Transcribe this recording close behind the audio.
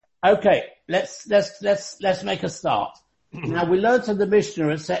Okay, let's make a start. Now we learned in the Mishnah,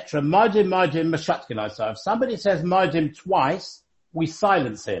 etc. Modim, Meshatkin. So if somebody says Modim twice, we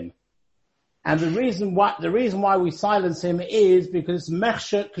silence him. And the reason why we silence him is because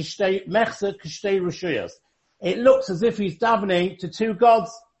Mechser Kishtei Rishuyos. It looks as if he's davening to two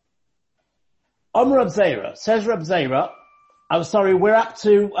gods. Rab Zera, says Rab Zera, we're up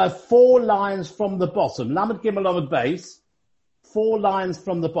to 4 lines from the bottom. Lamed Gimel Lamed Beis, 4 lines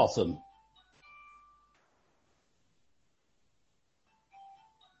from the bottom.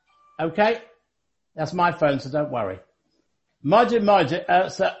 Okay? That's my phone, so don't worry. So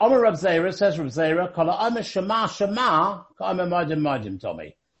Omer Rab Zera, says Rab Zera, Kala Omer Shema, Ka Omer Modim,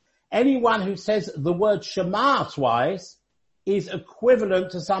 Tommy. Anyone who says the word Shema twice is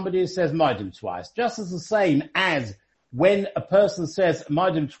equivalent to somebody who says Modim twice. Just as the same as when a person says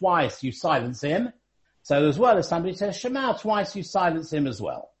Modim twice, you silence him. So as well as somebody says Shema twice, you silence him as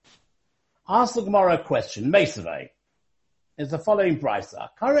well. Ask the Gemara a question. Meseve is the following brisa.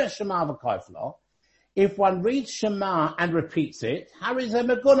 Kare Shema v'koiflo. If one reads Shema and repeats it,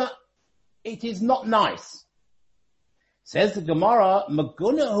 it is not nice. Says the Gemara,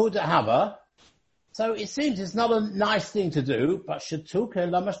 Maguna hu dehava. So it seems it's not a nice thing to do, but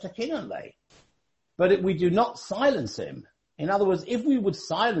we do not silence him. In other words, if we would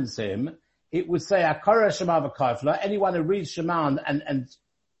silence him, it would say, Akara Shema v'kaifla, anyone who reads Shema and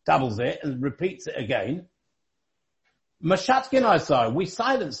doubles it and repeats it again. Mashatkin Isai, we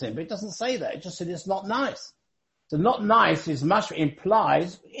silence him, but it doesn't say that. It just said it's not nice. So not nice is much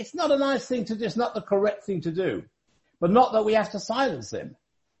implies it's not a nice thing to do, it's not the correct thing to do. But not that we have to silence him.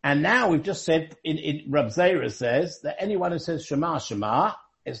 And now we've just said, in Rab Zera says, that anyone who says Shema, Shema,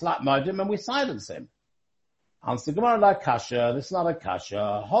 it's like Modim and we silence him. Answer Gemara like Kasha, this is not a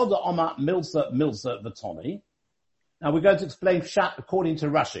Kasha. Hoda Oma Milsa Vatoni. Now we're going to explain Peshat according to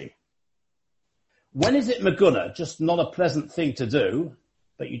Rashi. When is it Maguna? Just not a pleasant thing to do,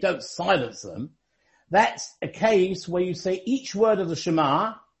 but you don't silence them. That's a case where you say each word of the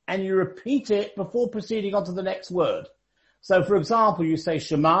Shema and you repeat it before proceeding on to the next word. So for example, you say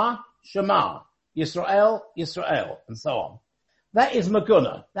Shema, Shema, Yisrael, Yisrael, and so on. That is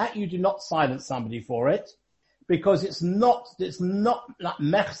Maguna. That you do not silence somebody for it, because it's not like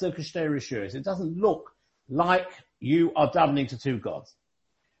Mechzer Kishtei Rishuyos. It doesn't look like you are davening to two gods.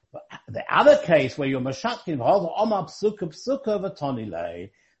 But the other case where you're Mashatkin,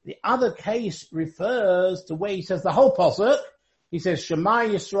 the other case refers to where he says the whole pasuk. He says Shema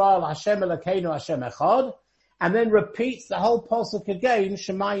Yisrael Hashem Elokeinu Hashem Echad, and then repeats the whole pasuk again,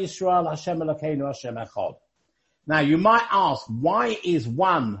 Shema Yisrael Hashem Elokeinu Hashem Echad. Now you might ask, why is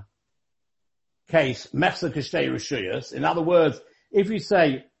one case Mechzer Kishtei Rishuyos? In other words, if you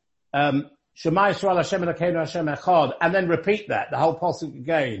say Shema Yisrael Hashem Elokeinu Hashem Echad, and then repeat that, the whole pasuk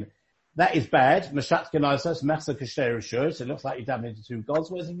again, that is bad. Meshatkin Isai, Mechzer Kishtei Rishuyos. It looks like you're davening to two gods.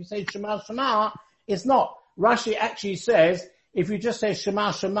 Whereas if you say Shema Shema, it's not. Rashi actually says, if you just say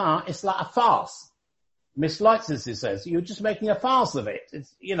Shema Shema, it's like a farce. Mislights, it says. You're just making a farce of it.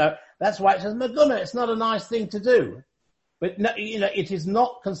 It's, that's why it says Maguna. It's not a nice thing to do. But, it is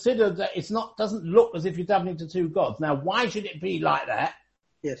not considered that doesn't look as if you're davening to two gods. Now, why should it be like that?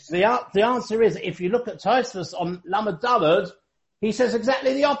 Yes. The answer is, if you look at Tosfos on Lamed Daled, he says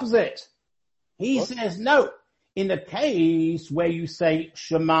exactly the opposite. He says, no, in the case where you say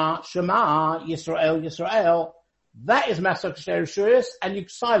Shema, Shema, Yisrael, Yisrael, that is Mechzer Kishtei Rishuyos, and you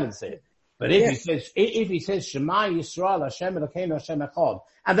silence it. But if he says Shema Yisrael Hashem Elokeinu Hashem Echad,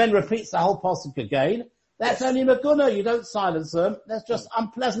 and then repeats the whole pasuk again, that's only Maguna. You don't silence them. That's just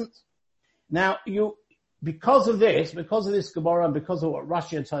unpleasant. Now because of this Gemara and because of what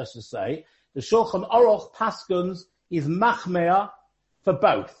Rashi and Tosfos say, the Shulchan Aruch Paskins is machmea for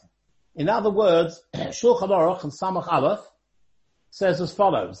both. In other words, Shulchan Aruch and Samach Aleph says as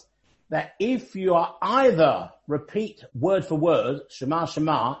follows: that if you are either repeat word for word, Shema,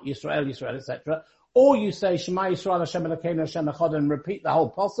 Shema, Yisrael, Yisrael, etc., or you say Shema Yisrael, Hashem Elokeinu, Hashem Echad, and repeat the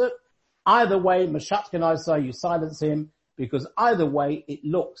whole pasuk, either way, Meshatkin Isai, you silence him, because either way, it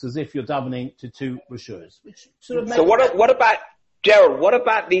looks as if you're davening to two Rishuyos. So what about, Gerald, what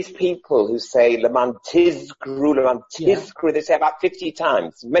about these people who say Leman Tizkru, they say about 50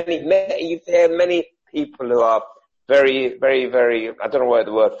 times. You hear many people who are very, very, very, I don't know where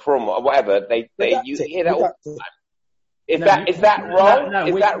the word from or whatever, you hear that all the time. Is that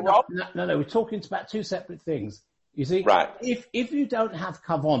wrong? No, we're talking about two separate things. You see, right. If you don't have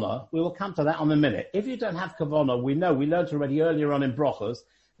kavanah, we will come to that in a minute. If you don't have kavanah, we learned already earlier on in Berochos,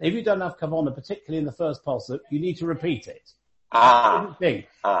 if you don't have kavanah, particularly in the first pasuk, you need to repeat it. Thing.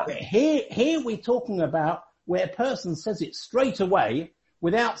 Here we're talking about where a person says it straight away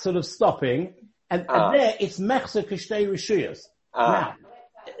without sort of stopping. And there it's mechza kishtei rishuyas. Now,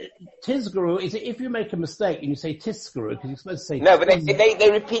 Tizguru is if you make a mistake and you say Tizguru, because you're supposed to say no, but they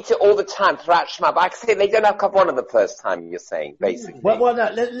repeat it all the time throughout Shema. But I say they don't have kavanah the first time. You're saying basically. Well,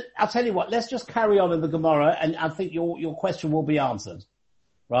 no, I'll tell you what. Let's just carry on in the Gemara, and I think your question will be answered,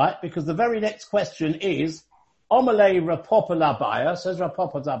 right? Because the very next question is Omalei Rapapa Labaya says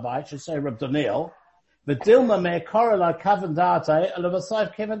Rapapa Labaya should say Rab Daniel, the Dilma me Korala Kavandate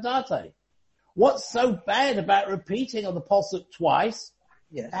Alavasai Kavandate. What's so bad about repeating on the pasuk twice?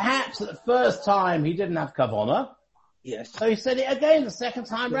 Yes. Perhaps at the first time he didn't have kavanah. Yes. So he said it again the second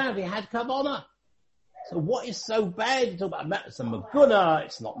time round. He had kavanah. So what is so bad? You talk about it's a maguna.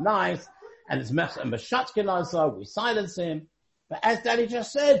 It's not nice, and it's meshatkin. So we silence him. But as Danny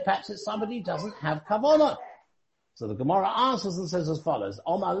just said, perhaps it's somebody who doesn't have kavanah. So the Gemara answers and says as follows: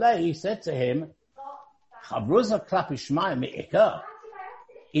 Omalei said to him, "Chavruza klapishmai mi'ikah.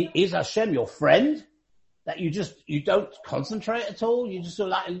 Is Hashem your friend? That you don't concentrate at all? You just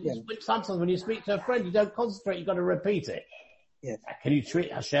sort of like, sometimes when you speak to a friend, you don't concentrate, you've got to repeat it. Yes. Can you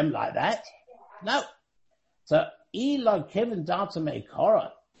treat Hashem like that? No. So, Elon Kevin Data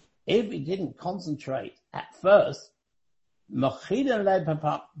Meikora, if he didn't concentrate at first, we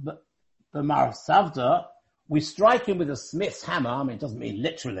strike him with a smith's hammer, I mean, it doesn't mean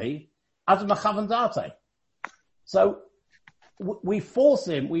literally, as Machavan Date. So, we force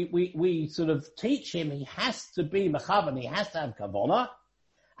him, we sort of teach him he has to be mechavan, he has to have kavanah,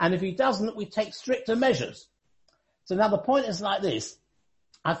 and if he doesn't, we take stricter measures. So now the point is like this.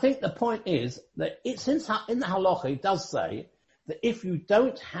 I think the point is that since in the halacha it does say that if you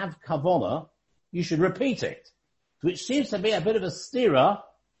don't have kavanah, you should repeat it, which seems to be a bit of a steerer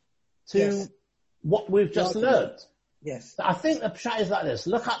to what we've just learned. Yes. So I think the pshat is like this.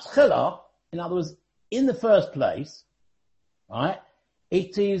 L'chat chila, in other words, in the first place, right?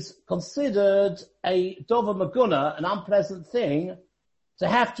 It is considered a dover maguna, an unpleasant thing, to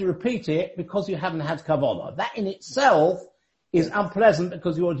have to repeat it because you haven't had kavanah. That in itself is unpleasant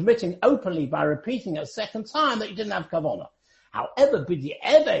because you're admitting openly by repeating it a second time that you didn't have kavanah. However,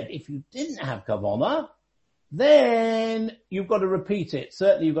 b'di'eved, if you didn't have kavanah, then you've got to repeat it.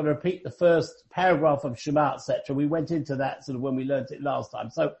 Certainly you've got to repeat the first paragraph of Shema, etc. We went into that sort of when we learned it last time.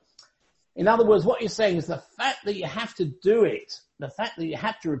 So, in other words, what you're saying is the fact that you have to do it, the fact that you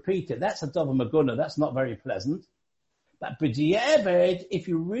have to repeat it, that's a dover maguna, that's not very pleasant. But b'di'eved, if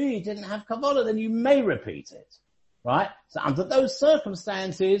you really didn't have kavanah, then you may repeat it, right? So under those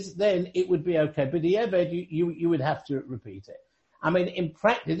circumstances, then it would be okay. B'di'eved, you would have to repeat it. I mean, in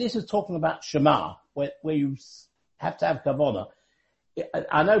practice, this is talking about Shema, where you have to have kavanah.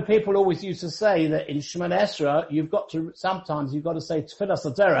 I know people always used to say that in Shemana Esrei, sometimes you've got to say Tfilas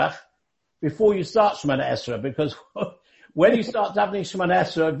HaDerech before you start Shemana Esrei, because when you start davening Shemana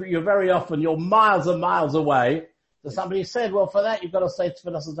Esrei, you're miles and miles away. So somebody said, well, for that, you've got to say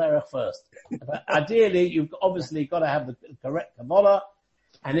Tfilas HaDerech first. But ideally, you've obviously got to have the correct kavanah,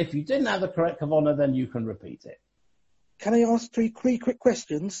 and if you didn't have the correct kavanah, then you can repeat it. Can I ask three quick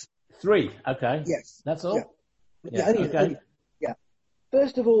questions? 3, okay. Yes. That's all? Yeah. Okay. Yeah.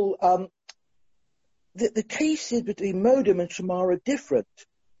 First of all, the cases between Modem and Shema are different,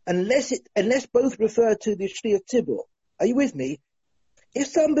 unless both refer to the Shiur Tibur. Are you with me?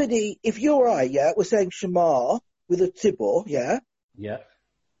 If you or I, we're saying Shema with a Tibur, Yeah.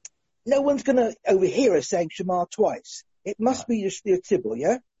 no one's going to overhear us saying Shema twice. It must be the Shiur Tibur,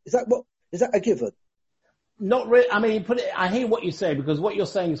 yeah? Is that a given? Not really. I mean, I hear what you say, because what you're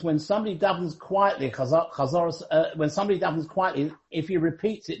saying is when somebody davens quietly, when somebody davens quietly, if he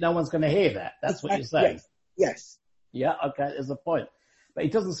repeats it, no one's going to hear that. That's what you're saying. Yes. Yeah, okay, there's a point. But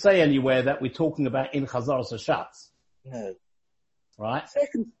it doesn't say anywhere that we're talking about in Chazaras Hashatz. No. Right?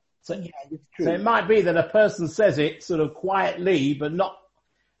 It's true. So it might be that a person says it sort of quietly, but not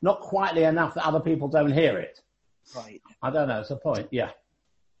quietly enough that other people don't hear it. Right. I don't know, it's a point, yeah.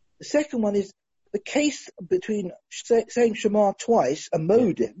 The second one is the case between saying Shema twice and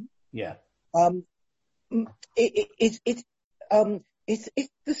Modem. Yeah. It's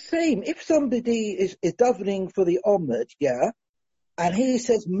the same. If somebody is davening for the Omid, and he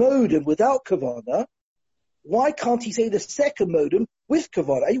says Modem without kavanah, why can't he say the second Modem with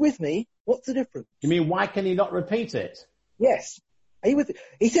kavanah? Are you with me? What's the difference? You mean why can he not repeat it? Yes. Are you with me?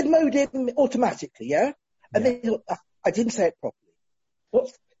 He said Modem automatically, And then I didn't say it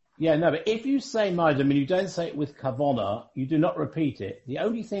properly. Yeah, no, but if you say Modem and you don't say it with kavanah, you do not repeat it. The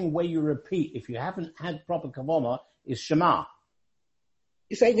only thing where you repeat, if you haven't had proper kavanah, is Shema.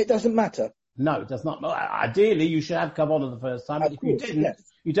 You're saying it doesn't matter? No, it does not. Ideally, you should have kavanah the first time, but if you didn't, yes.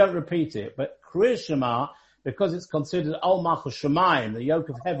 You don't repeat it. But Kriya Shema because it's considered Al Malchus Shemayim, the yoke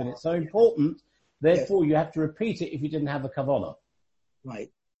of heaven. It's so important. Therefore, you have to repeat it if you didn't have the kavanah.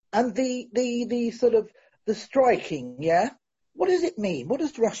 Right. And the sort of the striking, yeah. What does it mean? How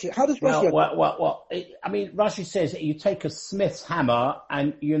does Rashi? Well, Rashi says that you take a smith's hammer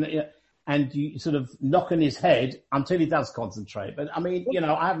and you sort of knock on his head until he does concentrate. But I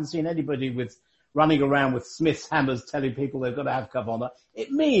haven't seen anybody running around with smith's hammers telling people they've got to have kavanah.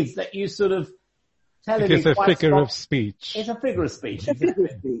 It means that you sort of tell him. It's a figure of speech. It's a figure of speech. It's a figure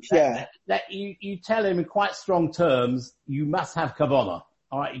of speech, yeah. That you tell him in quite strong terms, you must have kavanah.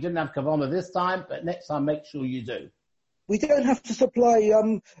 All right, you didn't have kavanah this time, but next time make sure you do. We don't have to supply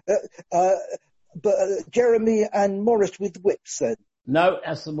Jeremy and Morris with whips then. No,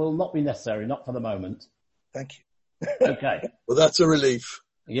 as will not be necessary, not for the moment. Thank you. Okay. Well, that's a relief.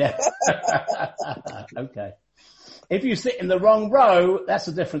 Yeah. Okay. If you sit in the wrong row, that's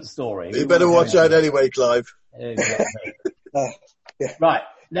a different story. You better watch out anyway, Clive. Exactly. Yeah. Right.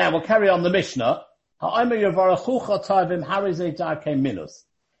 Now we'll carry on the Mishnah.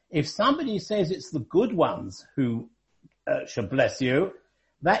 If somebody says it's the good ones who should bless you,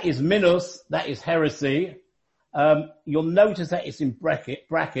 that is minus, that is heresy. You'll notice that it's in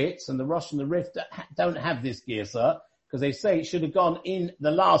brackets, and the Rosh and the Rif don't have this girsa, because they say it should have gone in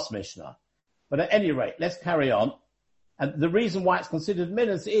the last Mishnah. But at any rate, let's carry on. And the reason why it's considered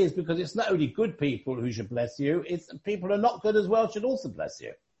minus is because it's not only good people who should bless you, it's people who are not good as well should also bless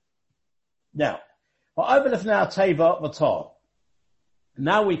you. Now, now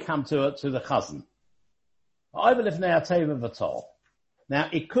we come to the chazan. Now,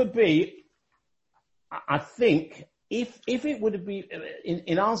 it could be, I think, if it would have been,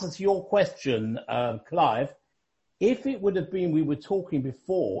 in answer to your question, Clive, if it would have been, we were talking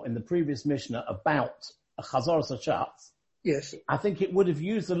before in the previous Mishnah about a chazor sachatz, yes, I think it would have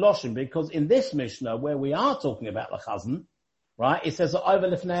used the loshen, because in this Mishnah, where we are talking about the chazan, right, it says over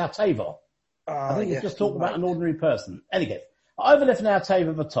lifnei teva. I think it's just talking about an ordinary person. Anyway, over lifnei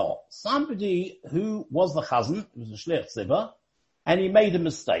teva v'tor, somebody who was the chazan, who was a shliach tzibah, and he made a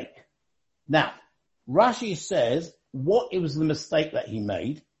mistake. Now, Rashi says what it was the mistake that he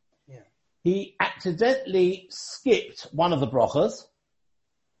made. Yeah. He accidentally skipped one of the brochas,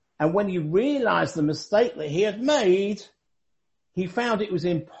 and when he realized the mistake that he had made, he found it was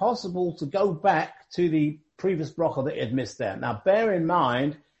impossible to go back to the previous bracha that he had missed out. Now, bear in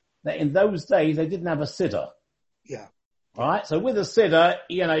mind that in those days they didn't have a siddur. Yeah. Right? So with a siddur,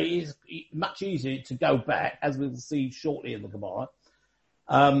 it's much easier to go back, as we'll see shortly in the Gemara.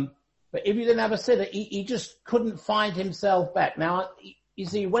 But if you didn't have a siddur, he just couldn't find himself back. Now, you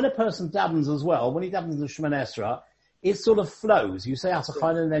see, when a person davens as well, when he davens the Shemoneh Esrei, it sort of flows. You say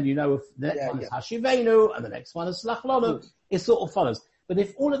Asachon, and then you know if the next one is Hashivenu, and the next one is Slach Lanu. It sort of follows. But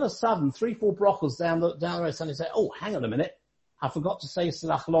if all of a sudden 3-4 brachos down the road, suddenly say, oh, hang on a minute, I forgot to say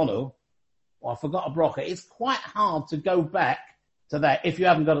Slach Lanu, or I forgot a bracha, it's quite hard to go back to that if you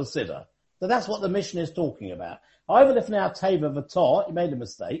haven't got a siddur. So that's what the Mishnah is talking about. However, if now Teva V'tor, you made a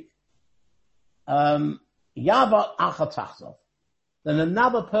mistake, Yava Achatachzov, then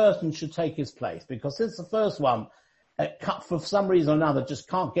another person should take his place, because since the first one, for some reason or another, just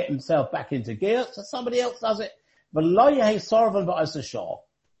can't get himself back into gear, so somebody else does it. The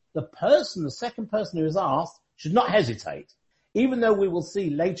second person who is asked, should not hesitate. Even though we will see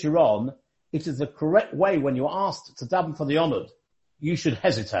later on, it is the correct way when you're asked to daven for the honored, you should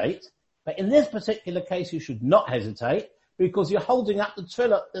hesitate. But in this particular case, you should not hesitate, because you're holding up the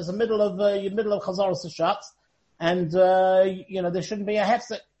tefillah. There's a middle of Chazar Sashatz, and there shouldn't be a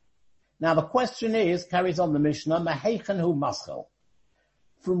hefsek. Now the question is, carries on the Mishnah, Maheichen hu maschel.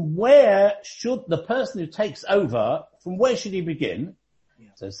 From where should the person who takes over, from where should he begin? Yeah.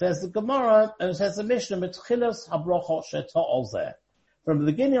 So it says the Gemara, and it says the Mishnah, Mitchilas habracha sheta'ol zeh. From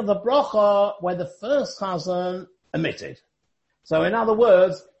the beginning of the bracha, where the first chazan omitted. So in other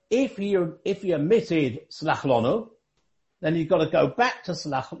words, if he omitted Slach Lanu, then you've got to go back to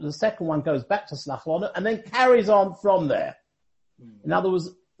Slach, the second one goes back to Slach Lanu, and then carries on from there. In other words,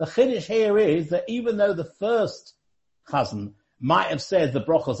 the chiddush here is that even though the first chazan might have said the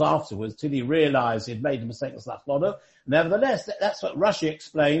brachos afterwards till he realized he'd made a mistake with Slach Lanu, nevertheless, that's what Rashi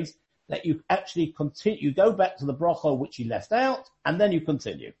explains, that you actually continue, you go back to the bracha which he left out, and then you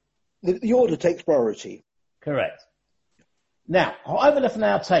continue. The order takes priority. Correct. Now, however,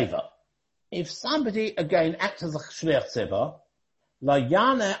 now teva, if somebody again acts as a shliach tzibah, la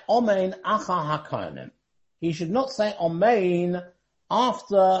yana omein acha hakonim, he should not say omein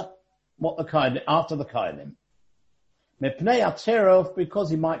after the kohanim. Mepnei aterov, because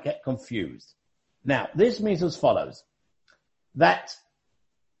he might get confused. Now, this means as follows, that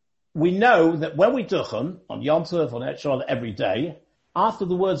we know that when we duchen on Yom Tov, on Etshol every day, after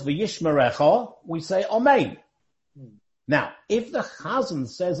the words v'yishmerecha, we say Amen. Now, if the Chazan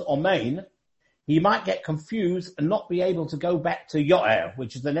says Amen, he might get confused and not be able to go back to Yo'er,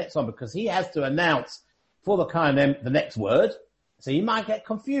 which is the next one, because he has to announce for the Kohanim the next word. So he might get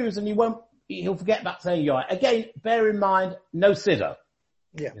confused and he'll forget about saying Yo'er. Again, bear in mind, no siddur.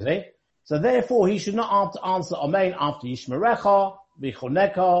 Yeah. You see? So therefore, he should not answer Amen after Yishmerecha,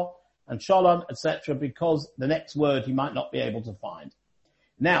 V'choneka, and Shalom, etc., because the next word he might not be able to find.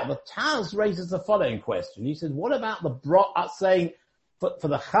 Now, the Taz raises the following question. He says, what about saying for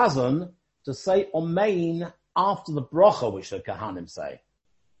the Chazan to say Amen after the bracha, which the Kohanim say?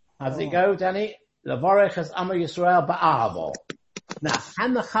 How does it go, Danny? Levarech Amar Yisrael ba'ahavo. Now,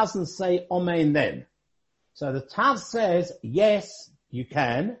 can the Chazan say Amen then? So the Taz says, yes, you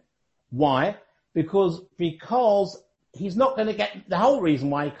can. Why? Because he's not going to get, the whole reason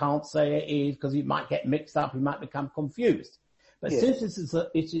why he can't say it is because he might get mixed up, he might become confused. But since this is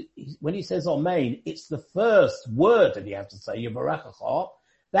when he says Amen, it's the first word that he has to say, Yevarechecha,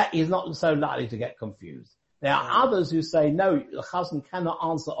 that is not so likely to get confused. There are others who say, no, the Chazan cannot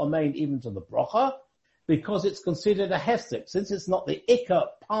answer Amen even to the bracha, because it's considered a hefsek. Since it's not the ikka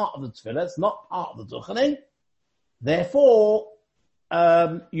part of the tefillah, it's not part of the duchening, therefore,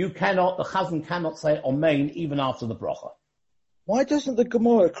 the Chazan cannot say Amen even after the bracha. Why doesn't the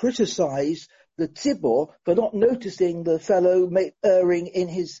Gemara criticize the tzibor for not noticing the fellow erring in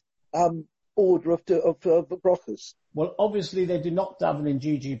his order of brachas? Well, obviously they do not daven in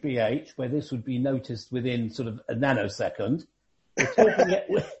GGBH, where this would be noticed within sort of a nanosecond.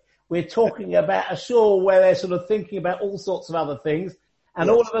 We're talking about a shul where they're sort of thinking about all sorts of other things, and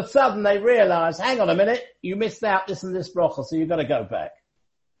all of a sudden they realise, hang on a minute, you missed out this and this bracha, so you've got to go back.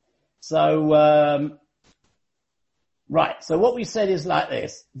 So, right, so what we said is like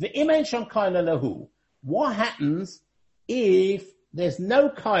this. V'imen sham kohen lahu. What happens if there's no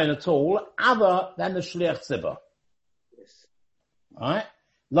kohen at all other than the shliach tzibur? Yes. Right?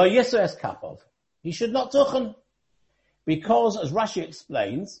 Lo yesu es kapov. He should not duchen. Because, as Rashi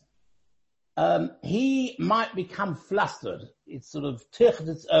explains, he might become flustered. It's sort of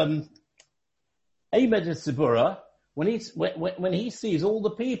Eimed Sibura. When he sees all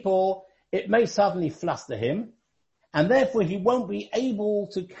the people, it may suddenly fluster him, and therefore he won't be able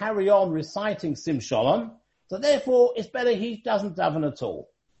to carry on reciting Sim Shalom. So therefore, it's better he doesn't daven at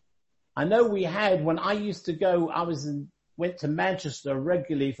all. I know when I used to go, went to Manchester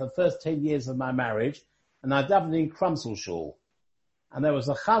regularly for the first 10 years of my marriage, and I davened in Krumsel Shul. And there was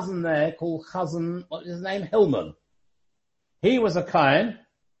a chazan there called Chazan, what is his name? Hillman. He was a kohen,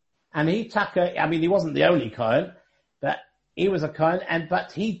 and he wasn't the only kohen, but he was a kohen,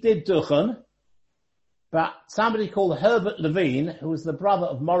 but he did duchen. But somebody called Herbert Levine, who was the brother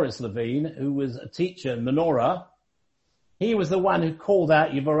of Morris Levine, who was a teacher in Menorah, he was the one who called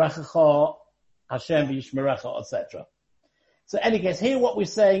out Yivarechecha, Hashem v'yishmerecha, etc. So anyway, here what we're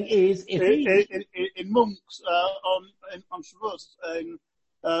saying is, if in monks on Shavuos in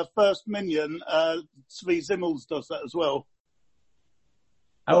first minyan, Tzvi Zimmels does that as well.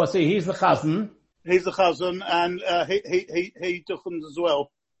 Oh, I see. He's the chazan. He's the chazan, and he duchens as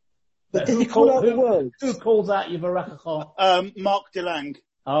well. But did he call out the words? Who calls out Yivarechecha? Mark DeLang.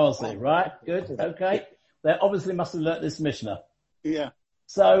 Oh, I see. Right. Good. Okay. They obviously must have learnt this Mishnah. Yeah.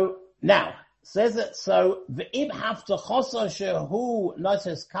 So now. Says it so. V'im haftachosa shehu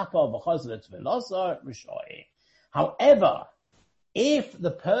notes kappa v'choslet v'losa rishoi. However, if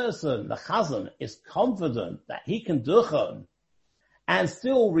the person, the chazan, is confident that he can duchen and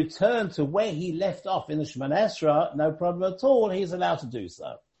still return to where he left off in the Shemana Esra, no problem at all. He's allowed to do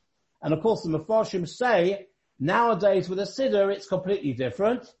so. And of course, the Mefarshim say nowadays with a siddur it's completely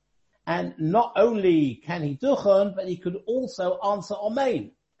different. And not only can he duchen, but he could also answer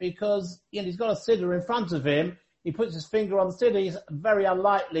Amen. Because he's got a siddur in front of him, he puts his finger on the siddur, he's very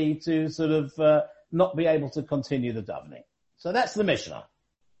unlikely to sort of not be able to continue the davening. So that's the Mishnah.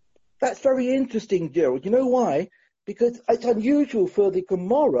 That's very interesting, Gerald. You know why? Because it's unusual for the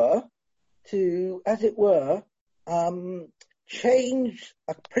Gemara to, as it were, change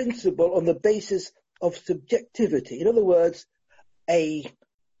a principle on the basis of subjectivity. In other words, a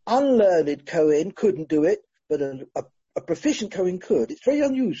unlearned Kohen couldn't do it, but a proficient Kohen could. It's very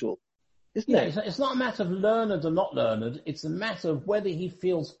unusual, isn't it? It's not a matter of learned or not learned. It's a matter of whether he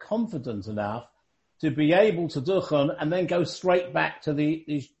feels confident enough to be able to duchen and then go straight back to the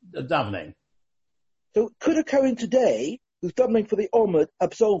davening. So could a Kohen today, who's davening for the Omid,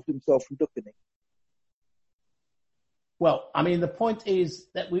 absolve himself from duchening? Well, I mean, the point is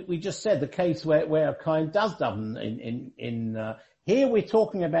that we just said the case where a Kohen does daven Here we're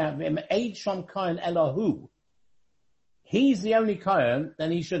talking about him, Eid Shom Kohen Elahu. He's the only Kohen,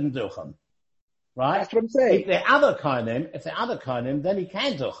 then he shouldn't do them. Right? That's what I'm saying. If they're other Kohenim, then he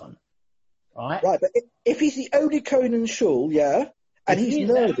can do them. Right? Right, but if he's the only Kohen in Shul, yeah, and if he's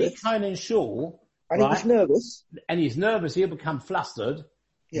the only nervous, Kohen in Shul, and right, he's nervous, he'll become flustered,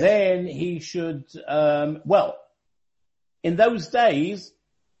 yeah. then he should, in those days,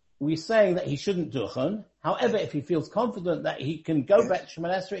 we're saying that he shouldn't duchen. However, if he feels confident that he can go back to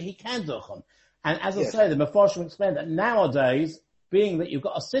Shemoneh Esrei, he can duchen. And as I say, the Mefarshim explained that nowadays, being that you've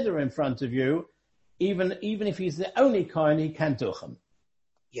got a siddur in front of you, even if he's the only Kohen, he can duchen.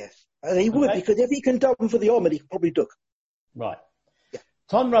 Yes. And he would, because if he can daven for the Omid, he can probably duch. Right. Yeah.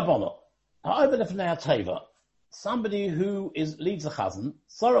 Ton Rabbanot. Teva. Somebody who leads a chazan,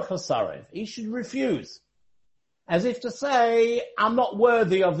 Sorach HaSarev, he should refuse. As if to say, I'm not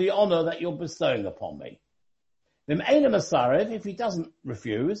worthy of the honor that you're bestowing upon me. If he doesn't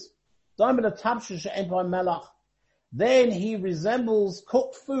refuse, then he resembles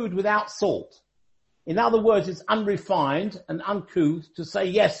cooked food without salt. In other words, it's unrefined and uncouth to say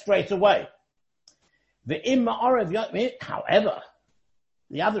yes straight away. However,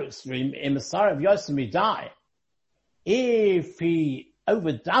 the other extreme, if he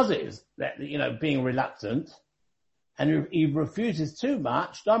overdoes it, that, being reluctant, and he refuses too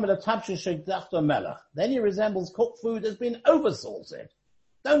much, then he resembles cooked food that's been oversalted.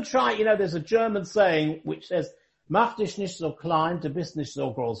 Don't try, there's a German saying which says, mach dich nicht so klein, du bist nicht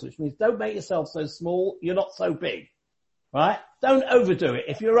so groß, which means don't make yourself so small, you're not so big. Right? Don't overdo it.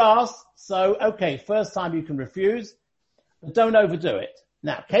 If you're asked, first time you can refuse, but don't overdo it.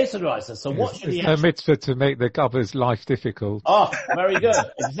 Now, case advisor, so what should he actually... It's no mitzvah to make the gabba's life difficult. Oh, very good.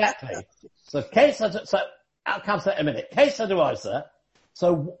 Exactly. So I'll come to that in a minute. Case advisor,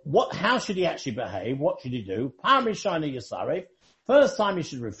 so how should he actually behave? What should he do? First time he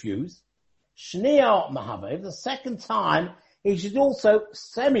should refuse. Shniya Mahavev, the second time he should also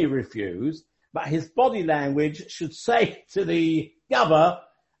semi-refuse, but his body language should say to the gabba,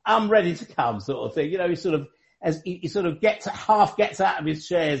 I'm ready to come, sort of thing. He sort of gets out of his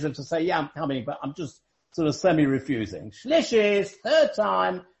chair as if to say, yeah, I'm coming, but I'm just sort of semi-refusing. Shlishis, third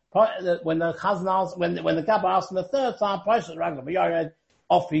time, when the gabba asks him the third time,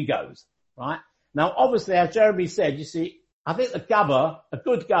 off he goes. Right? Now, obviously, as Jeremy said, you see, I think a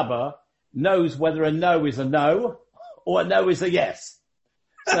good gabba, knows whether a no is a no or a no is a yes.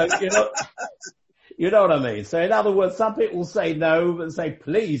 So, you know what I mean? So in other words, some people say no, but say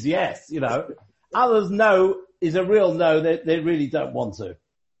please, yes, Others no is a real no, they really don't want to.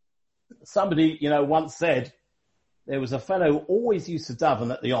 Somebody, once said, there was a fellow who always used to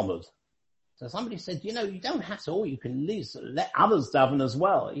daven at the Omid. So somebody said, you don't have to, or you can let others daven as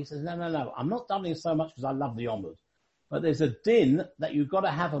well. He says, no, I'm not davening so much because I love the Omid. But there's a din that you've got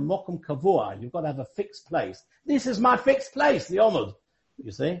to have a mokum kavua. You've got to have a fixed place. This is my fixed place, the Omid.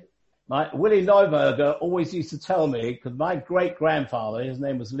 You see? Willie Neuberger always used to tell me, because my great-grandfather, his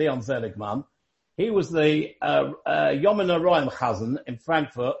name was Leon Seligman, he was the Yom HaRoim Chazan in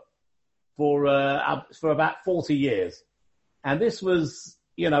Frankfurt for about 40 years. And this was,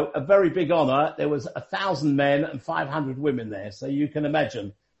 a very big honor. There was 1,000 men and 500 women there, so you can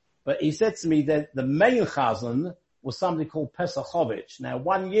imagine. But he said to me that the main Chazan was somebody called Pesachovich. Now,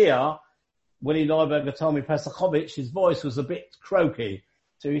 one year, Willie Neuberger told me Pesachovich, his voice was a bit croaky.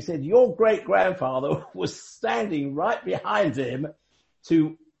 So he said, your great-grandfather was standing right behind him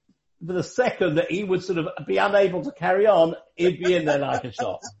for the second that he would sort of be unable to carry on, he'd be in there like a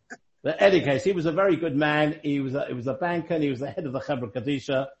shot. But in any case, he was a very good man. He was a banker and he was the head of the Chevra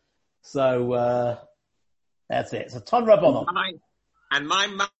Kadisha. So, that's it. So, Ton Rabbanon. And my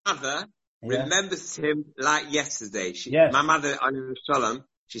mother remembers him like yesterday. My mother, Anu Shalom,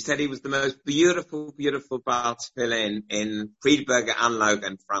 she said he was the most beautiful, beautiful Baal Tefillin in Friedberger Anlage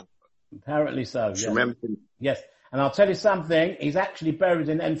and Frankfurt. Apparently so, She remembers him. Yes. And I'll tell you something, he's actually buried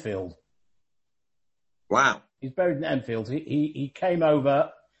in Enfield. Wow. He's buried in Enfield. He came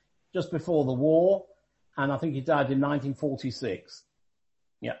over just before the war, and I think he died in 1946.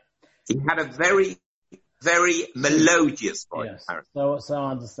 Yeah. He had a very, very melodious voice. Yes. So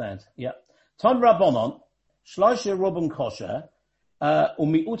I understand. Yeah. Ton Rabbanon, Shloisha Rubin Kosher,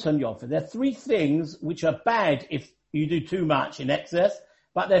 Umi'utan Yofer. There are three things which are bad if you do too much in excess,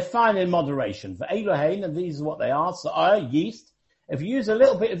 but they're fine in moderation. For Elohein, and these are what they are. So yeast. If you use a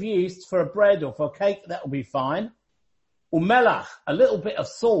little bit of yeast for a bread or for a cake, that will be fine. Umelach, a little bit of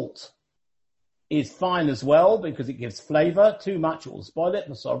salt is fine as well because it gives flavor. Too much, it will spoil it.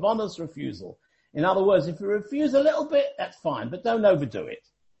 The Sorbonos refusal. In other words, if you refuse a little bit, that's fine, but don't overdo it.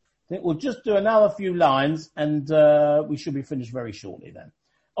 think we'll just do another few lines and we should be finished very shortly then.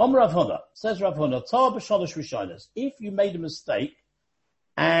 Rav Huna, says Rav Huna, Tar b'shalosh rishonos. If you made a mistake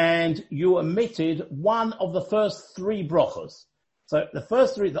and you omitted one of the first three brachos, so the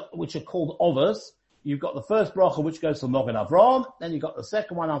first three which are called overs, you've got the first bracha which goes to Mogen Avraham, then you've got the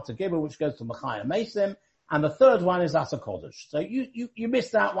second one after Gibber which goes to Mechaya Mesim, and the third one is Asa Kodesh. So you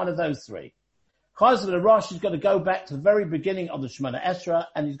missed out one of those three. Chazal the Rosh is going to go back to the very beginning of the Shemona Esrei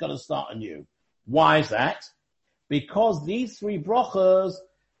and he's got to start anew. Why is that? Because these three brachas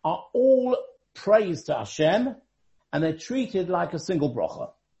are all praise to Hashem and they're treated like a single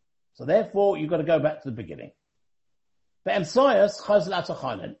bracha. So therefore you've got to go back to the beginning.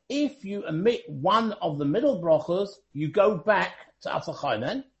 If you omit one of the middle brachas, you go back to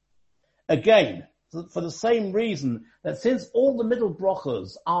Atzachainen. Again, for the same reason that since all the middle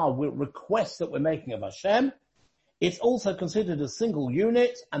brachas are requests that we're making of Hashem, it's also considered a single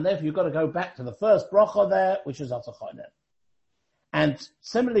unit, and therefore you've got to go back to the first bracha there, which is Atzachainen. And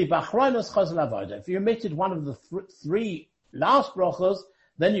similarly, B'achronos Chazal Avoda, if you omitted one of the three last brachas,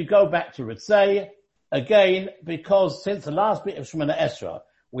 then you go back to Ritzei, again, because since the last bit of Shemona Esrei,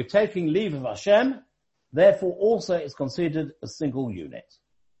 we're taking leave of Hashem, therefore also it's considered a single unit.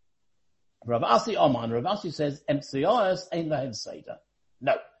 Rav Asi Oman, Rav Asi says, MCIS ain't lahem seder.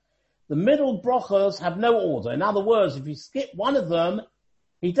 No. The middle brachas have no order. In other words, if you skip one of them,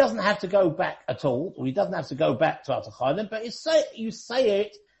 he doesn't have to go back at all, or he doesn't have to go back to Atachanim, but you say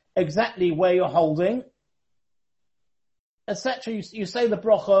it exactly where you're holding, etc. You say the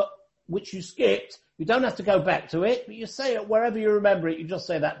bracha which you skipped, you don't have to go back to it, but you say it wherever you remember it, you just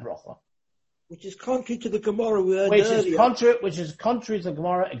say that bracha. Which is contrary to the Gemara we heard earlier. Which is contrary to the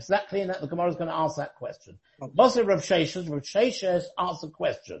Gemara, exactly, and that the Gemara is going to ask that question. Also, Rav Sheshes asks a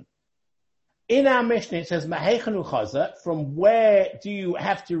question. In our Mishnah, it says, Mahechanu Chazak, from where do you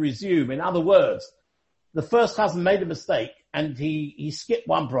have to resume? In other words, the first cousin made a mistake, and he skipped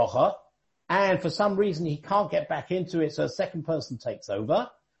one bracha, and for some reason he can't get back into it, so a second person takes over.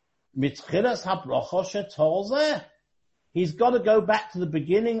 Mitchilas ha-bracha shetol zeh. He's got to go back to the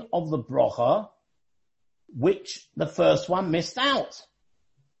beginning of the bracha, which the first one missed out.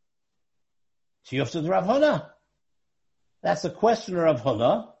 Tiyufta Rav Huna. That's a question of Rav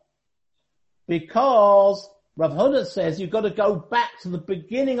Huna, because Rav Huna says you've got to go back to the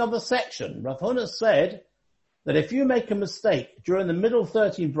beginning of the section. Rav Huna said that if you make a mistake during the middle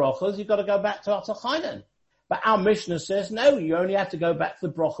 13 brachas, you've got to go back to Atachainen. But our Mishnah says, no, you only have to go back to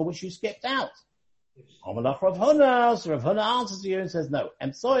the bracha which you skipped out. Amalach Rav Huna, so Rav Huna answers you and says, no.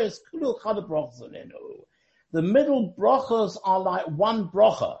 The middle brachas are like one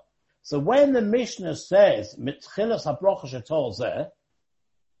bracha. So when the Mishnah says, Mitchilas ha-bracha shetol zeh,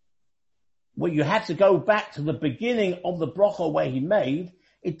 well, you have to go back to the beginning of the bracha where he made,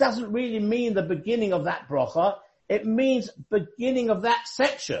 it doesn't really mean the beginning of that bracha, it means beginning of that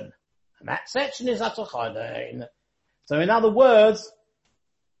section. And that section is Atachainen. So in other words,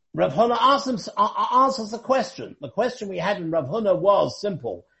 Rav Huna answers the question. The question we had in Rav Huna was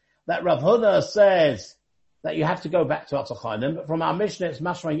simple. That Rav Huna says that you have to go back to Atachainen, but from our Mishnah it's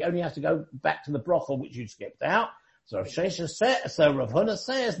mashma, you only have to go back to the bracha which you skipped out. So Rav Huna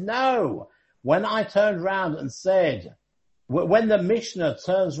says, no. When I turned around and said, when the Mishnah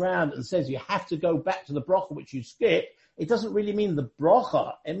turns around and says you have to go back to the bracha which you skipped, it doesn't really mean the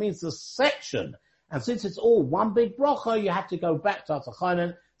bracha, it means the section. And since it's all one big bracha, you have to go back to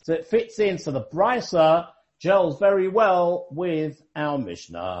Atachainen, so it fits in, so the brisa gels very well with our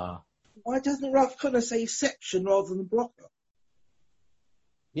Mishnah. Why doesn't Rav Huna say section rather than bracha?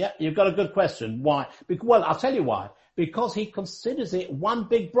 Yeah, you've got a good question. Why? Well, I'll tell you why. Because he considers it one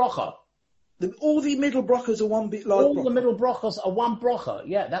big bracha. All the middle brachas are one big large bracha. All the middle brachas are one bracha.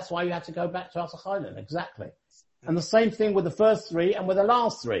 Yeah, that's why you have to go back to Atachainen, exactly. And the same thing with the first three and with the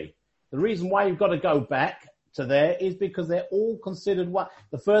last three. The reason why you've got to go back to there is because they're all considered one.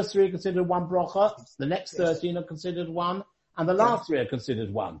 The first three are considered one bracha, the next 13 are considered one, and the last three are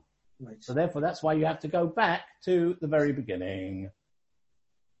considered one. Right. So therefore that's why you have to go back to the very beginning.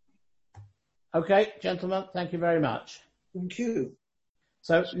 Okay, gentlemen, thank you very much. Thank you.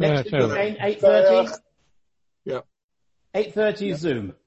 So next week again, 8:30? Yeah. 8:30 Zoom.